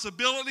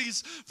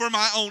responsibilities for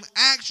my own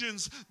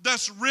actions,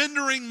 thus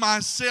rendering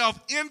myself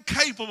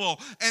incapable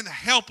and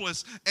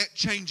helpless at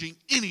changing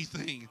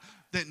anything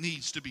that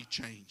needs to be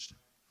changed.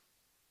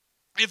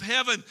 If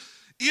heaven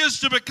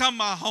is to become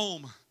my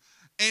home,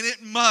 and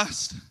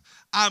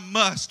I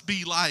must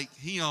be like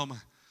him.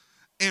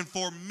 And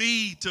for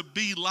me to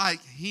be like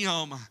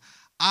him,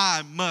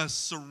 I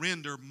must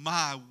surrender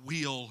my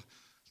will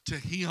to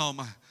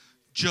him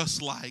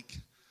just like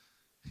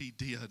he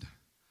did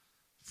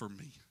for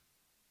me.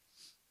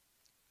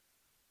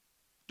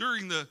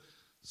 During the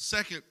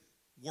Second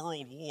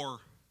World War,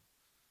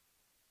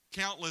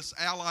 countless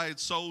Allied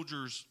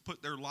soldiers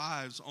put their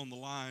lives on the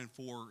line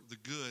for the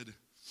good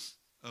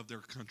of their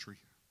country.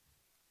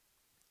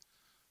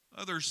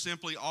 Others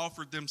simply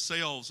offered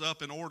themselves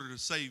up in order to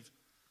save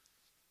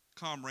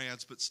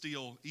comrades, but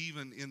still,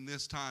 even in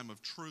this time of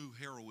true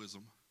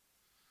heroism,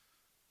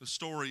 the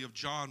story of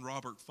John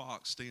Robert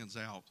Fox stands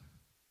out.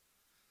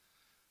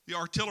 The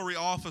artillery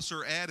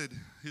officer added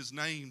his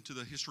name to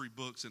the history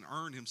books and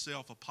earned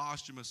himself a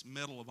posthumous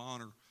Medal of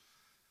Honor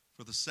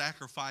for the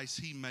sacrifice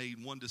he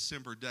made one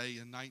December day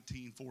in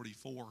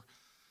 1944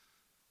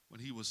 when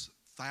he was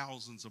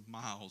thousands of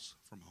miles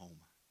from home.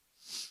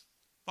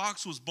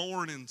 Fox was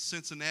born in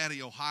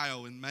Cincinnati,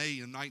 Ohio in May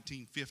of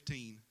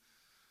 1915.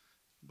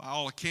 By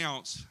all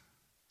accounts,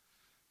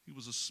 he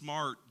was a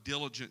smart,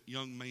 diligent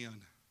young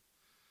man,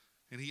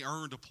 and he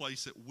earned a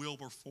place at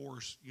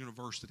Wilberforce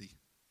University.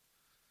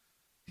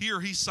 Here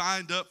he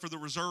signed up for the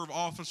Reserve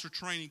Officer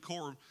Training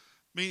Corps,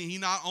 meaning he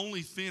not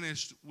only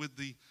finished with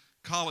the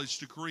college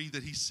degree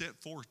that he set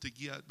forth to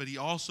get, but he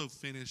also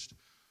finished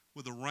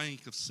with the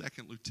rank of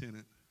second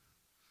lieutenant.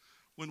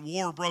 When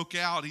war broke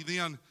out, he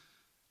then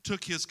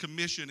took his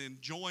commission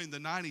and joined the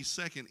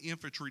 92nd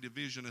Infantry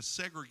Division, a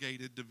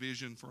segregated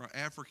division for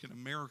African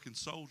American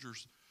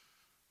soldiers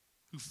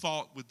who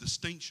fought with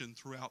distinction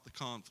throughout the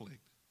conflict.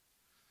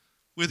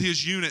 With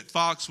his unit,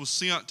 Fox was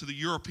sent to the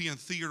European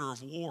theater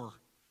of war.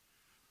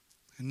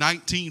 In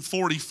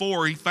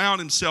 1944, he found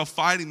himself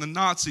fighting the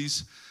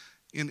Nazis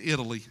in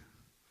Italy.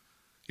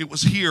 It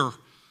was here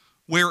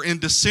where in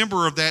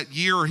December of that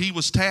year, he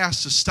was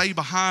tasked to stay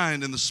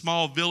behind in the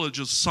small village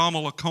of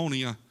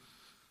Somma-Laconia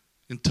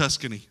in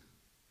Tuscany.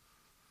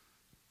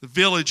 The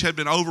village had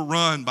been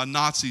overrun by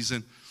Nazis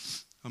and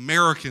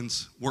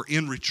Americans were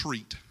in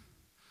retreat.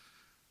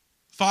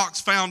 Fox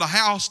found a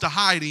house to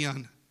hide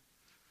in,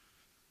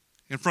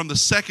 and from the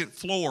second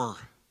floor,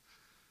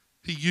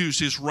 he used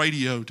his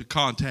radio to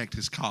contact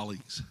his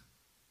colleagues.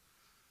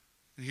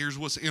 And here's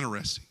what's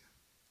interesting.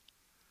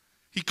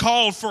 He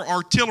called for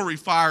artillery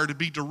fire to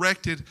be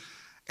directed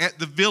at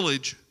the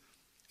village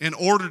in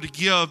order to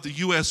give the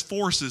U.S.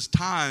 forces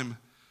time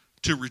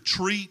to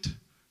retreat,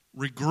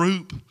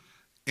 regroup,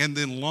 and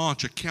then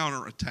launch a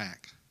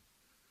counterattack.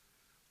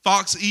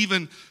 Fox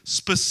even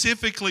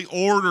specifically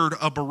ordered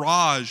a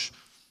barrage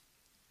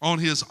on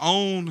his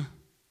own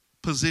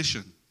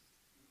position.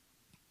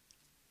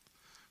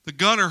 The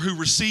gunner who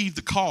received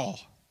the call,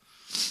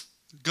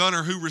 the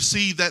gunner who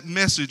received that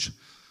message,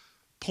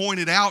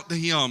 pointed out to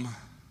him,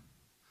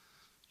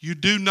 "You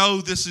do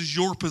know this is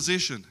your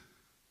position."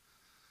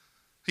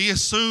 He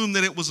assumed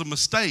that it was a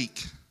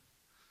mistake.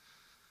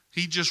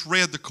 He just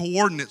read the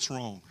coordinates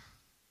wrong.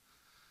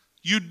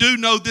 "You do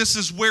know this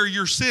is where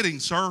you're sitting,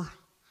 sir."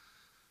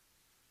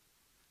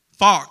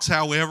 Fox,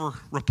 however,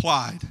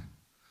 replied,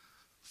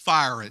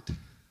 "Fire it.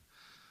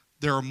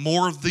 There are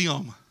more of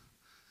them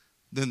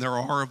than there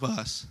are of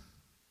us."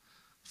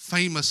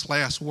 Famous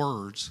last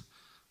words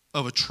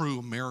of a true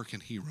American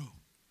hero.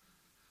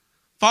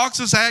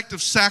 Fox's act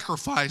of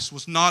sacrifice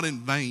was not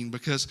in vain,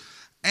 because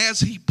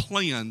as he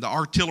planned, the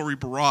artillery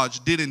barrage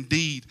did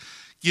indeed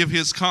give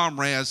his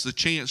comrades the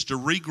chance to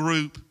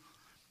regroup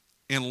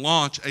and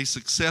launch a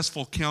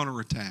successful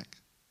counterattack.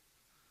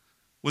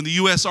 When the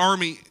U.S.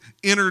 Army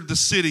entered the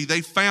city,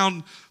 they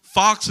found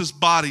Fox's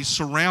body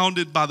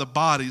surrounded by the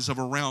bodies of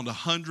around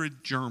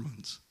 100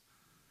 Germans.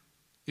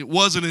 It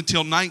wasn't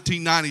until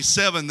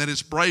 1997 that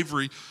his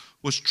bravery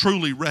was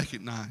truly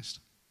recognized.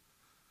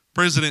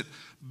 President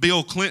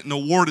Bill Clinton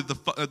awarded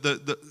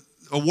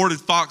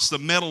Fox the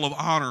Medal of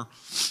Honor,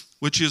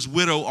 which his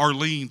widow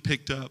Arlene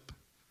picked up.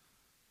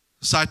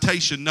 The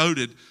citation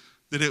noted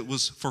that it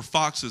was for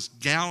Fox's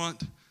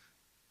gallant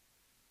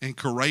and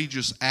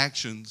courageous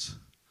actions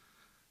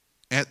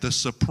at the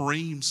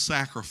supreme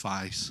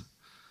sacrifice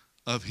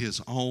of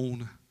his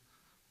own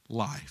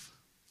life.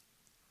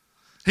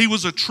 He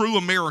was a true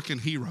American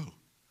hero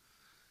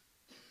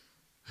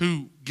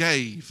who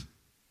gave,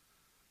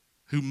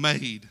 who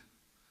made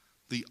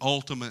the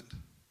ultimate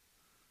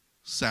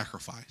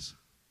sacrifice.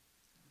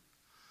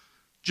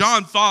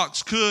 John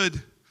Fox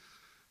could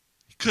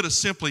have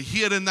simply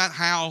hid in that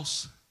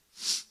house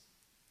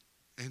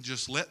and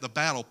just let the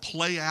battle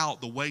play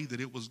out the way that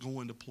it was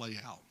going to play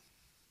out.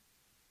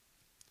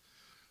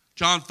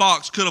 John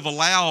Fox could have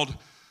allowed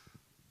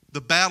the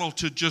battle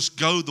to just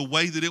go the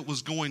way that it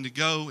was going to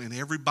go, and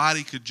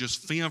everybody could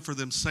just fend for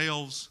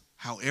themselves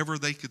however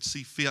they could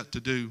see fit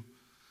to do.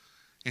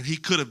 And he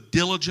could have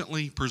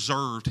diligently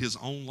preserved his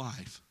own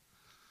life,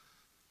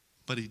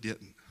 but he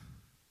didn't.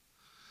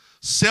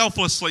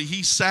 Selflessly,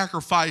 he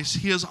sacrificed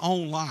his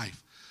own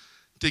life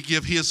to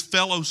give his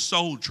fellow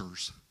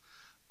soldiers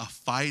a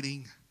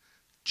fighting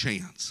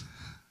chance.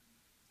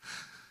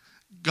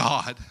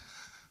 God,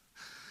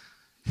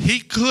 he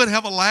could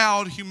have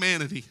allowed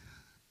humanity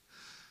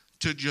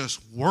to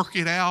just work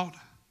it out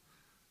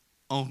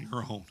on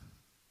your own.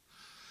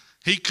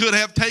 He could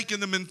have taken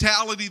the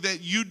mentality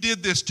that you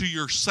did this to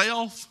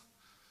yourself,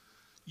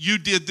 you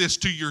did this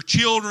to your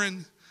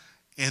children,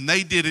 and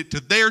they did it to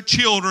their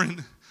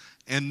children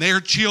and their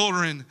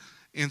children,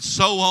 and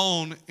so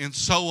on and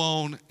so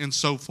on and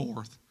so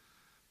forth.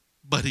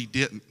 But he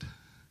didn't.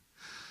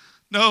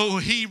 No,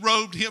 he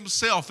robed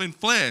himself in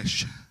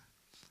flesh,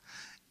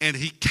 and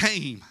he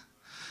came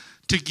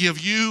to give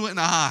you and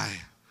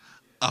I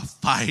a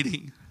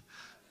fighting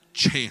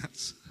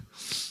chance.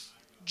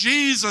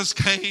 Jesus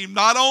came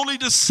not only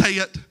to say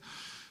it,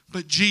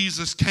 but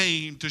Jesus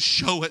came to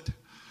show it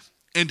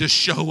and to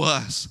show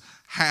us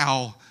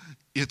how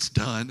it's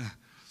done.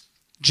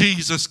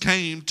 Jesus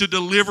came to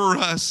deliver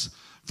us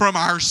from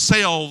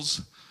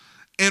ourselves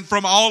and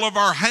from all of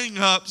our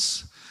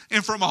hang-ups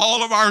and from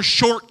all of our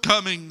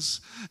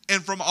shortcomings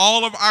and from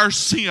all of our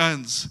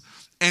sins.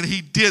 And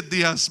he did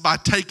this by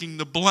taking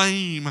the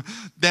blame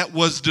that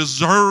was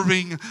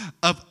deserving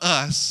of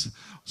us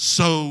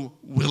so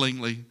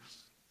willingly.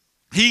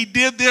 He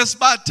did this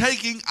by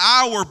taking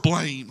our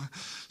blame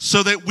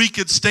so that we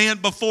could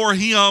stand before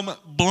him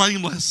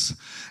blameless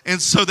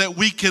and so that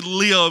we could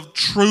live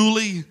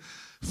truly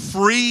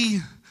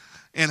free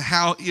and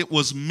how it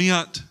was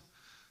meant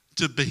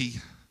to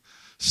be.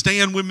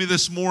 Stand with me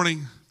this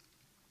morning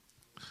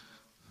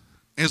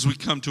as we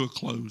come to a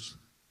close.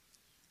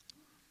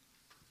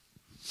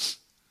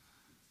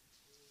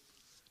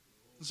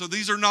 So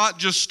these are not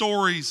just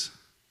stories.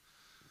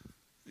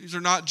 These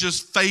are not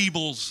just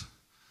fables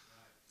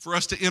for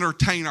us to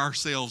entertain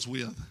ourselves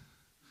with.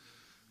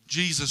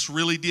 Jesus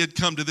really did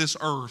come to this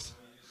earth,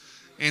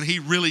 and he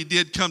really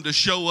did come to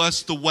show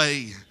us the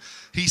way.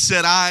 He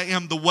said, I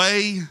am the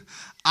way,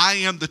 I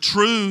am the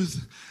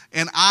truth,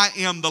 and I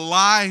am the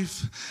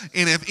life.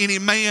 And if any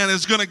man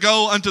is going to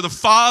go unto the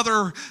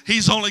Father,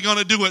 he's only going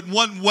to do it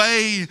one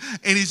way,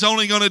 and he's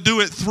only going to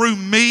do it through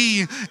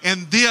me.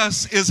 And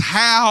this is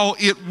how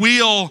it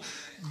will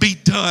be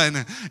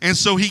done. And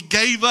so he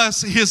gave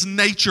us his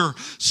nature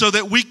so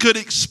that we could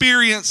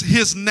experience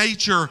his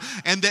nature,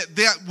 and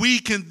that we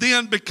can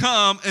then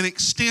become an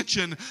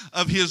extension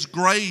of his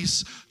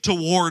grace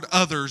toward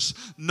others.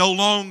 No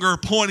longer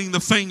pointing the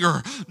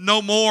finger,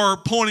 no more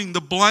pointing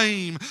the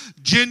blame,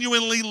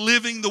 genuinely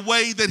living the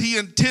way that he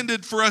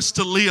intended for us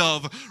to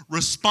live: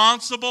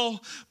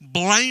 responsible,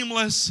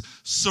 blameless,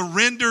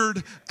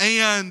 surrendered,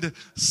 and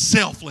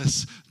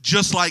selfless,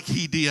 just like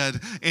he did.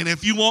 And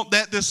if you want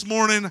that this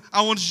morning,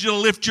 I want you to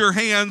lift your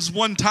hands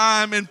one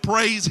time and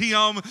praise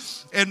him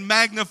and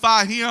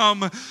magnify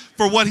him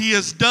for what he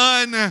has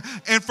done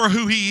and for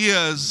who he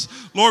is.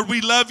 Lord,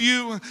 we love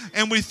you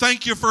and we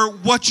thank you for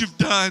what you've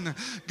done.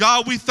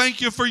 God, we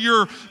thank you for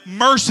your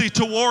mercy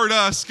toward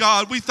us,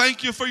 God. We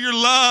thank you for your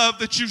love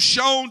that you've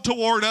shown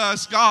toward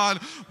us, God.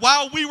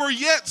 While we were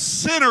yet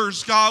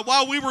sinners, God,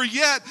 while we were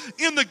yet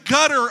in the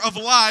gutter of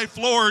life,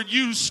 Lord,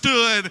 you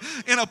stood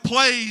in a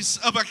place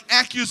of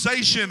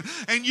accusation,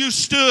 and you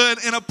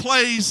stood in a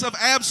place of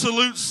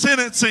absolute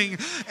sentencing,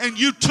 and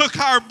you took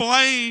our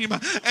blame,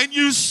 and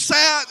you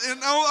sat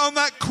on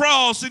that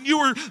cross, and you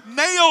were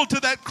nailed to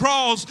that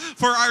cross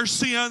for our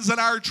sins and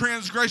our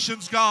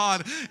transgressions,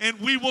 God. And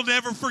we will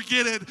never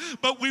forget it,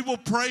 but we will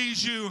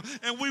praise you,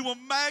 and we will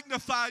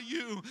magnify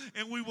you,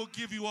 and we will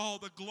give you all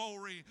the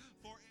glory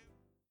for it.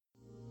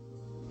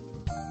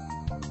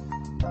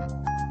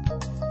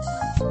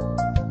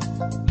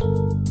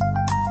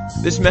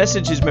 This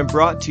message has been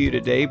brought to you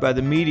today by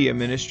the media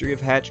ministry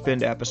of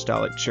Hatchbend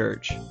Apostolic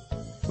Church.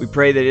 We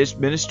pray that it's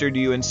ministered to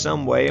you in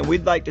some way, and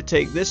we'd like to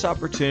take this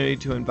opportunity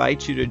to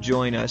invite you to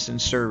join us in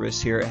service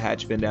here at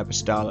Hatchbend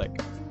Apostolic.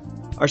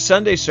 Our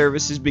Sunday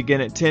services begin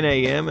at 10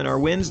 a.m. and our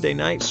Wednesday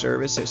night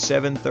service at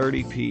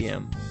 7:30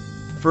 p.m.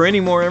 For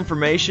any more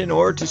information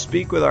or to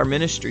speak with our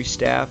ministry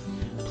staff,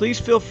 please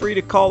feel free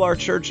to call our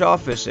church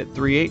office at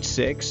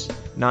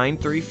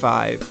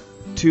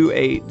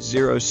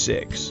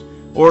 386-935-2806.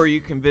 Or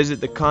you can visit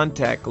the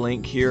contact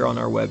link here on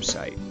our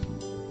website.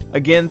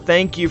 Again,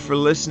 thank you for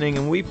listening,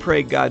 and we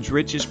pray God's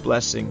richest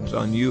blessings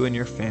on you and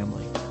your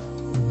family.